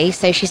actually,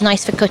 so she's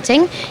nice for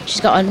cutting.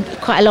 She's got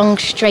quite a long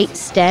straight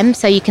stem,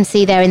 so you can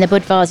see there in the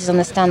bud vases on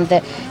the stand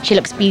that she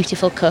looks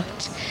beautiful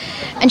cut.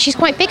 And she's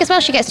quite big as well.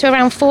 She gets to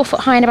around 4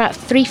 foot high and about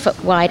 3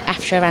 foot wide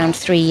after around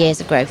 3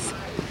 years of growth.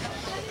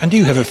 And do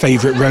you have a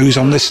favourite rose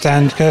on this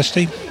stand,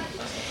 Kirsty?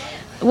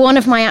 One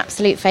of my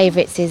absolute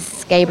favourites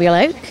is Gabriel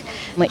Oak,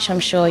 which I'm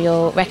sure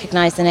you'll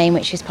recognise the name,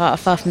 which is part of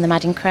Far From the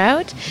Madding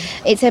Crowd.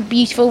 It's a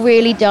beautiful,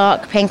 really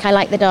dark pink. I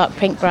like the dark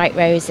pink bright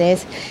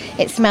roses.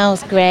 It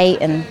smells great,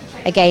 and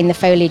again, the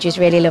foliage is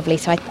really lovely.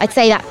 So I'd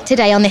say that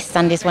today on this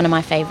stand is one of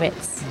my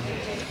favourites.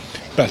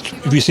 But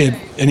if you see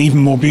an even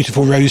more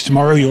beautiful rose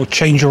tomorrow, you'll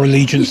change your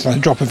allegiance at the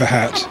drop of a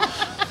hat.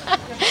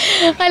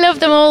 I love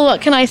them all, what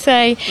can I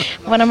say?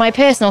 One of my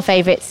personal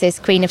favourites is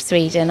Queen of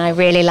Sweden. I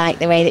really like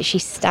the way that she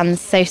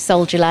stands so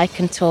soldier-like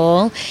and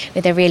tall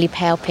with a really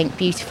pale pink,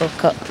 beautiful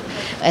cup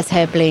as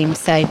her bloom.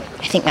 So I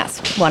think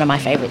that's one of my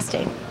favourites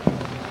too.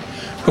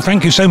 Well,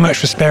 thank you so much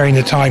for sparing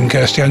the time,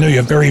 Kirsty. I know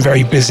you're very,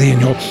 very busy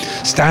and your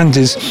stand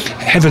is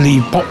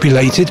heavily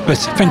populated, but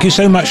thank you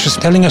so much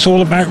for telling us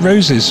all about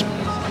roses.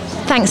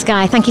 Thanks,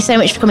 Guy. Thank you so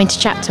much for coming to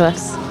chat to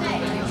us.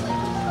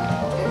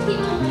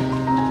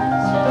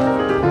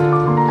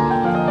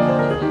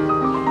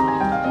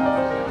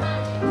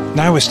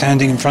 Now we're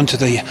standing in front of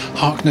the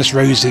Harkness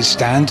Roses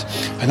stand,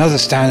 another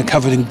stand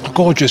covered in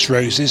gorgeous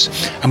roses,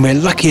 and we're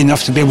lucky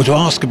enough to be able to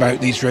ask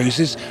about these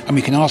roses, and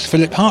we can ask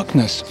Philip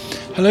Harkness.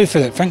 Hello,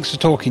 Philip. Thanks for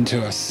talking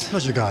to us.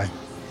 Pleasure, Guy.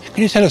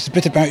 Can you tell us a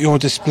bit about your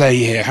display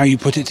here, how you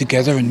put it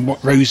together and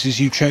what roses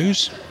you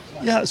chose?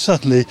 Yeah,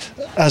 certainly.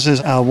 As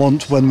is our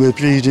wont when we're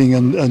breeding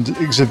and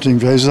exhibiting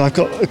roses, I've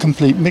got a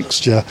complete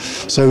mixture.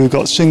 So we've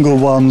got single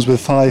ones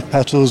with 5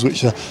 petals,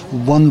 which are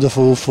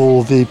wonderful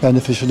for the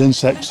beneficial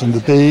insects and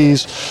the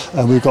bees.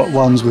 And we've got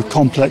ones with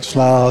complex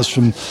flowers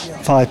from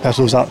 5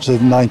 petals up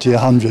to 90,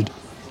 100.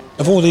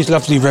 Of all these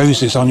lovely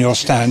roses on your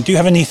stand, do you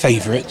have any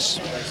favourites?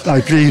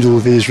 I breed all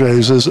these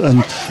roses,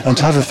 and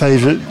to have a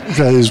favourite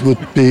rose would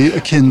be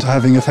akin to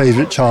having a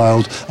favourite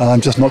child, and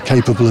I'm just not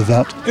capable of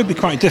that. It would be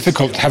quite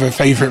difficult to have a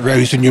favourite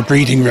rose when you're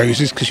breeding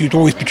roses, because you'd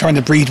always be trying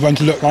to breed one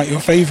to look like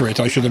your favourite,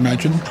 I should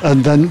imagine.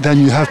 And then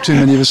you have too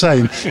many of the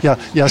same.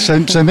 Yeah.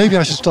 So maybe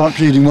I should start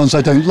breeding ones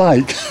I don't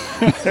like.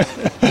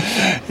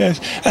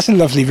 Yes, that's a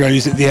lovely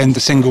rose at the end, the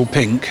single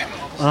pink.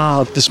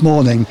 This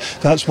morning,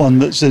 that's one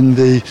that's in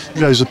the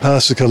Rosa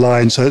Persica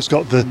line, so it's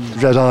got the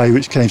red eye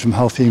which came from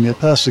Halphemia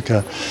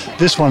persica.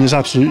 This one is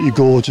absolutely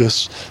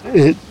gorgeous.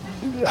 It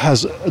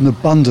has an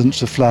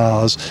abundance of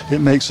flowers. It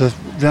makes a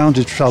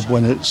rounded shrub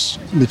when it's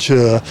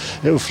mature.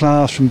 It will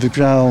flower from the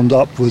ground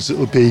upwards. It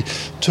will be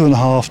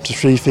 2.5 to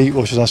 3 feet,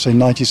 or should I say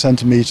 90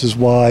 centimetres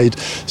wide,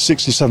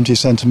 60, 70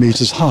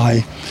 centimetres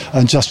high,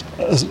 and just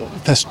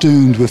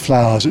festooned with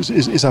flowers.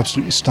 It's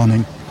absolutely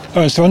stunning.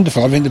 Oh, it's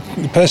wonderful. I mean, the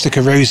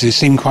Persica roses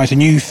seem quite a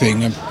new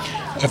thing.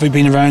 Have they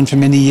been around for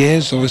many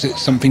years, or is it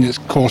something that's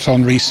caught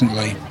on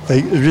recently?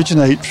 They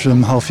originate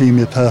from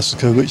Halphemia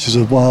persica, which is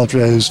a wild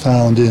rose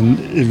found in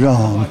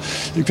Iran.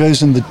 It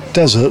grows in the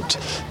desert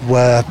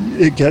where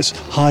it gets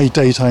high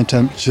daytime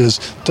temperatures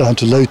down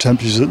to low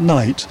temperatures at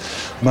night.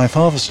 My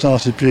father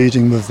started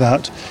breeding with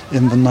that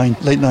in the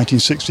late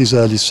 1960s,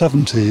 early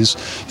 70s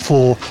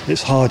for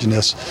its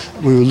hardiness.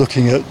 We were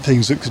looking at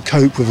things that could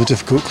cope with a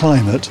difficult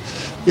climate.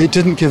 It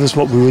didn't give us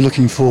what we were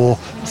looking for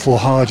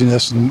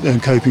hardiness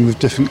and coping with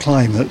different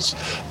climates,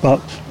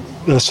 but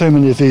there are so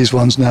many of these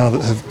ones now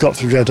that have got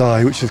the red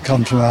eye, which have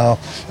come from our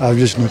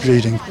original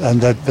breeding,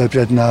 and they're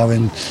bred now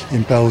in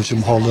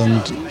Belgium,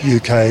 Holland,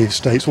 UK,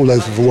 States, all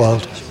over the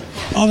world.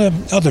 Are there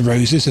other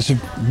roses that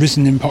have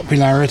risen in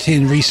popularity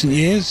in recent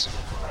years?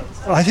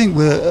 I think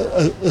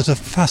we're at a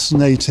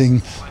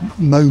fascinating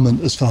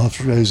moment as far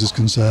as rose is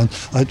concerned.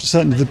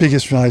 Certainly the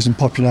biggest rise in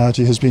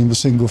popularity has been the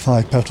single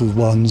five-petalled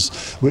ones,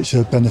 which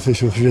are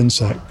beneficial for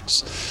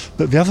insects.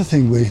 But the other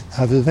thing we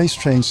have is a very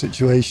strange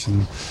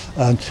situation.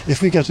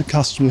 If we get a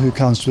customer who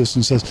comes to us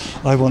and says,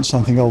 I want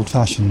something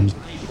old-fashioned,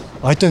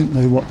 I don't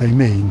know what they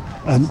mean,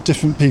 and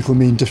different people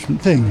mean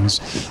different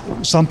things.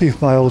 Some people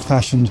by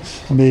old-fashioned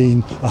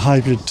mean a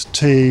hybrid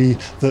tea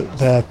that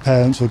their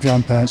parents or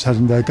grandparents had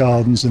in their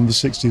gardens in the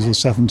 60s or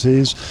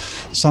 70s.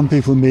 Some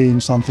people mean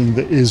something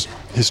that is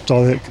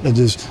historic and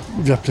is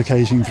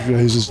replicating the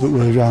roses that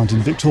were around in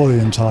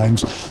Victorian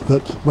times.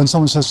 But when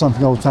someone says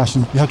something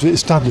old-fashioned, you have to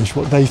establish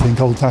what they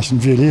think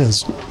old-fashioned really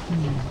is.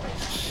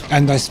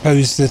 And I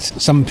suppose that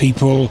some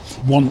people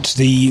want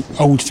the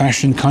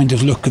old-fashioned kind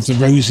of look of the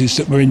roses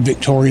that were in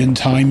Victorian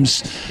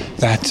times,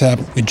 that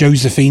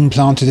Josephine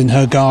planted in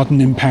her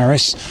garden in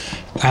Paris,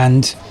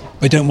 and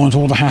they don't want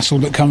all the hassle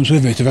that comes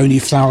with it of only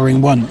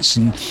flowering once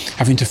and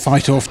having to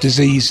fight off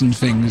disease and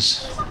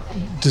things.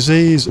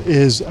 Disease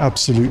is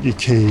absolutely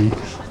key.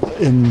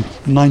 In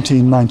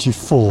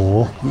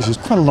 1994, which is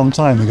quite a long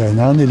time ago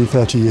now, nearly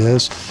 30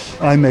 years,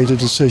 I made a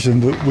decision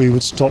that we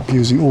would stop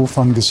using all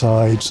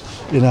fungicides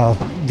in our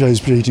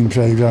rose breeding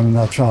program and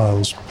our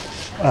trials.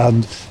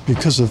 And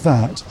because of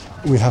that,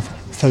 we have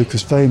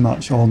focused very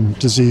much on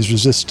disease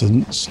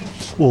resistance,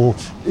 or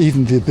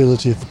even the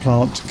ability of the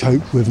plant to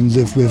cope with and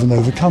live with and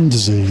overcome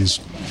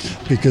disease.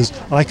 Because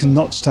I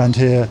cannot stand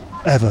here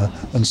ever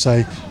and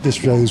say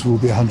this rose will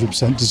be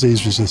 100%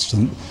 disease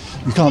resistant.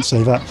 You can't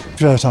say that.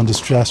 Grow it under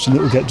stress and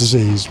it will get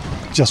disease,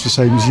 just the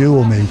same as you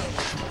or me.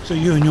 So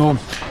you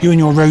and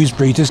your rose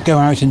breeders go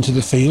out into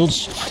the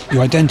fields, you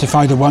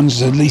identify the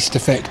ones that are least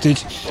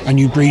affected, and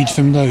you breed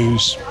from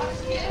those.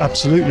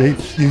 Absolutely.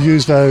 You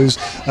use those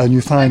and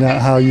you find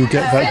out how you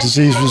get that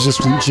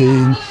disease-resistant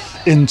gene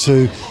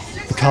into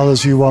the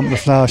colours you want, the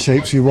flower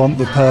shapes you want,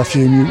 the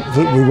perfume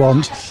that we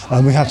want,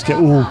 and we have to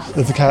get all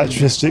of the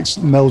characteristics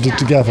melded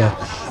together.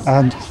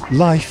 And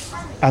life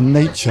and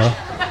nature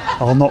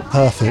are not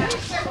perfect.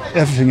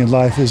 Everything in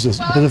life is a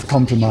bit of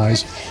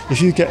compromise.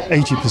 If you get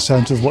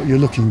 80% of what you're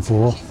looking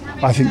for,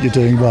 I think you're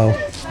doing well.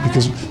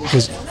 Because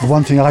the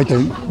one thing I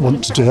don't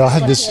want to do, I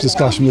had this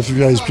discussion with a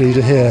rose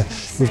breeder here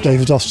with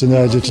David Austin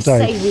earlier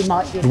today.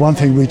 The one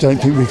thing we don't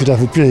think we could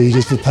ever breed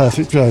is the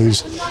perfect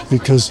rose,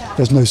 because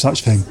there's no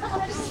such thing.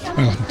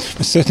 Well,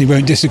 I certainly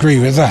won't disagree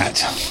with that.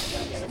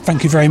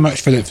 Thank you very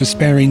much, Philip, for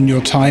sparing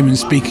your time and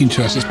speaking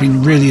to us. It's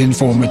been really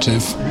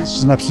informative.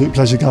 It's an absolute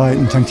pleasure, Guy,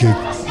 and thank you.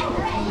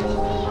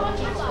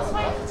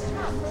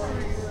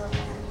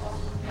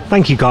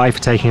 Thank you, Guy, for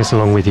taking us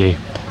along with you.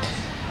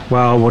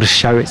 Well, what a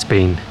show it's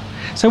been.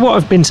 So what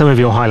have been some of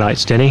your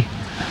highlights, Jenny?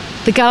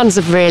 The gardens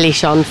have really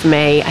shone for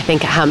me, I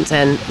think, at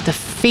Hampton. The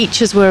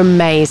features were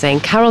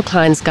amazing. Carol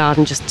Klein's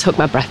garden just took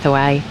my breath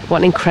away. What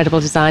an incredible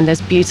design. Those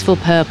beautiful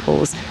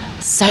purples.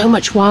 So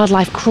much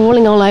wildlife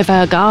crawling all over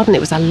her garden. It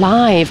was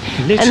alive.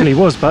 It literally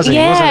was buzzing,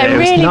 wasn't it? Yeah, it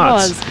really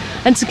nuts. was.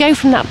 And to go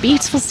from that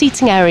beautiful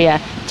seating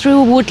area through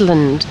a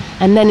woodland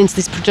and then into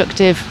this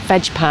productive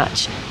veg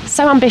patch,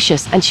 so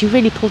ambitious, and she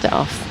really pulled it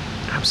off.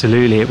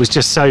 Absolutely. It was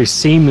just so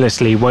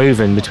seamlessly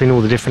woven between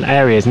all the different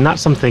areas, and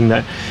that's something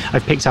that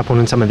I've picked up on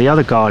in some of the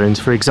other gardens.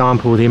 For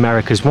example, the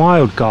America's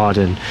Wild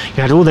garden.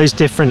 You had all those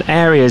different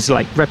areas,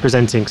 like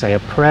representing, say, a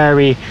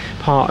prairie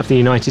part of the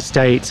United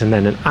States, and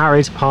then an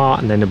arid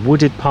part, and then a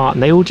wooded part,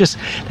 and they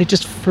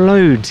just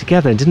flowed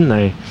together, didn't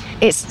they?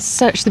 It's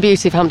such the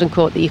beauty of Hampton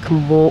Court that you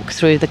can walk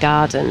through the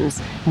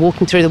gardens.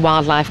 Walking through the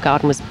wildlife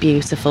garden was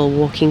beautiful.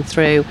 Walking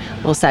through,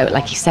 also,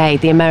 like you say,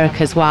 the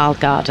America's Wild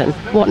garden.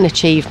 What an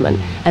achievement.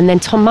 And then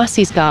Tom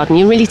Massey's garden.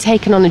 You're really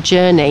taken on a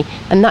journey,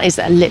 and that is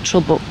a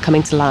literal book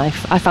coming to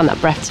life. I found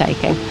that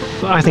breathtaking.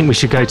 I think we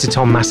should go to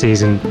Tom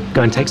Massey's and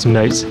go and take some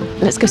notes.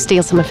 Let's go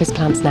steal some of his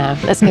plants now.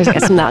 Let's go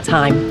get some of that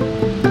time.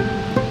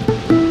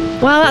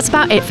 Well, that's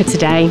about it for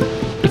today.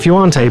 If you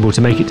aren't able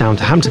to make it down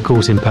to Hampton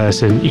Court in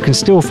person, you can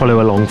still follow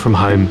along from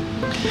home.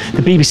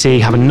 The BBC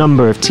have a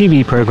number of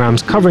TV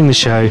programmes covering the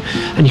show,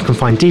 and you can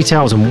find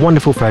details and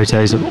wonderful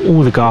photos of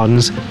all the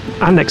gardens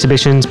and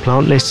exhibitions,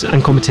 plant lists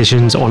and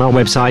competitions on our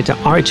website at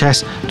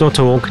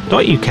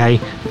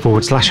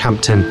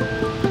rhs.org.uk/Hampton.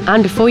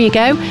 And before you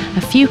go,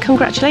 a few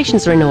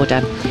congratulations are in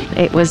order.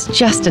 It was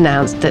just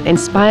announced that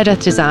Inspired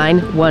Earth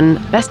Design won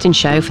Best in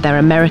Show for their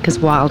America's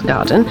Wild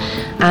Garden,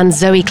 and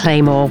Zoe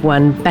Claymore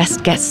won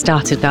Best Get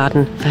Started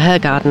Garden for her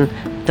garden,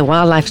 the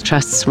Wildlife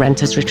Trust's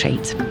Renters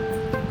Retreat.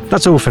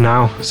 That's all for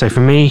now. So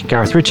from me,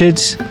 Gareth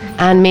Richards.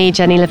 And me,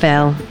 Jenny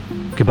Laville.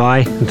 Goodbye,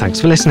 and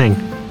thanks for listening.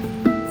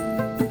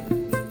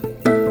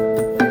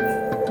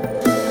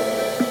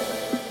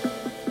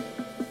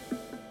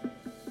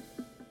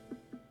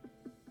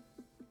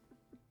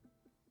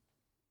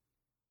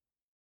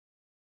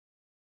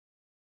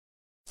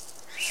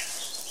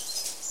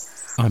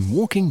 I'm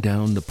walking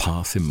down the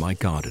path in my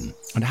garden,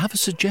 and I have a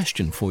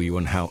suggestion for you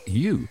on how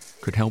you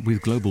could help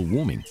with global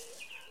warming.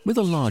 With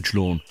a large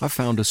lawn, I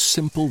found a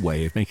simple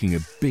way of making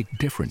a big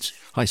difference.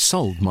 I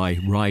sold my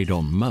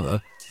ride-on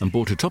mower and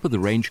bought a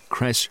top-of-the-range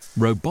Cress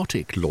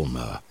robotic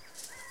lawnmower.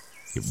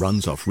 It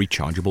runs off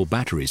rechargeable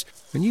batteries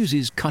and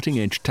uses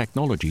cutting-edge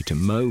technology to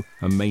mow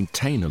and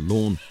maintain a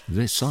lawn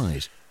this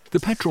size. The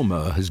petrol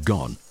mower has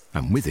gone,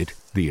 and with it,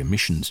 the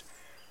emissions.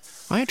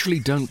 I actually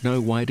don't know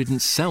why I didn't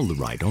sell the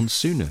ride-on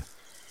sooner.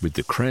 With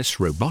the Cress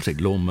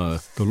robotic lawnmower,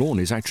 the lawn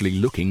is actually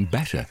looking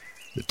better.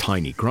 The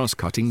tiny grass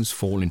cuttings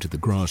fall into the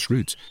grass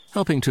roots,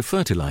 helping to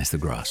fertilize the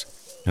grass.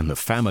 And the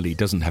family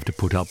doesn't have to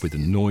put up with the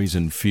noise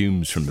and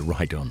fumes from the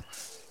ride-on.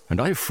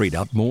 And I've freed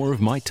up more of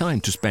my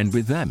time to spend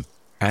with them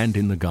and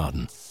in the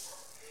garden.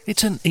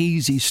 It's an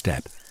easy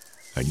step,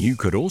 and you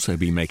could also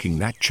be making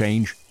that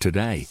change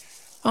today.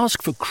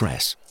 Ask for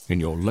Cress in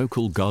your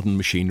local garden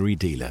machinery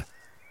dealer,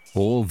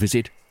 or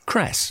visit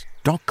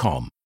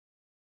cress.com.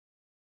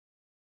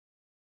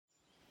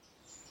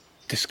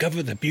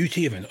 Discover the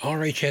beauty of an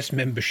RHS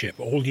membership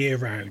all year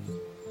round.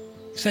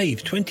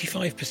 Save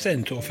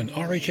 25% off an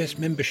RHS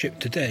membership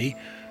today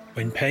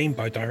when paying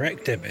by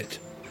direct debit.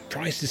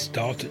 Prices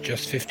start at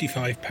just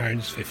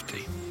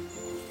 £55.50.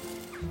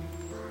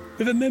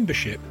 With a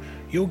membership,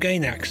 you'll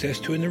gain access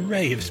to an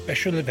array of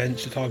special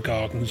events at our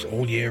gardens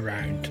all year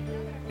round.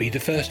 Be the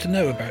first to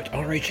know about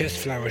RHS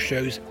flower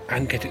shows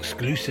and get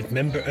exclusive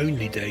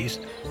member-only days,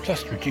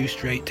 plus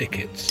reduced rate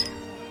tickets.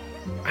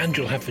 And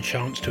you'll have the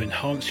chance to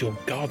enhance your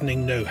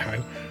gardening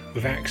know-how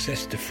with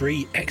access to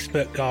free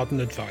expert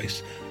garden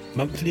advice,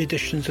 monthly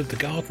editions of the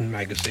Garden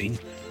magazine,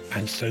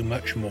 and so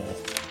much more.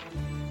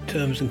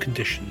 Terms and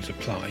conditions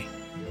apply.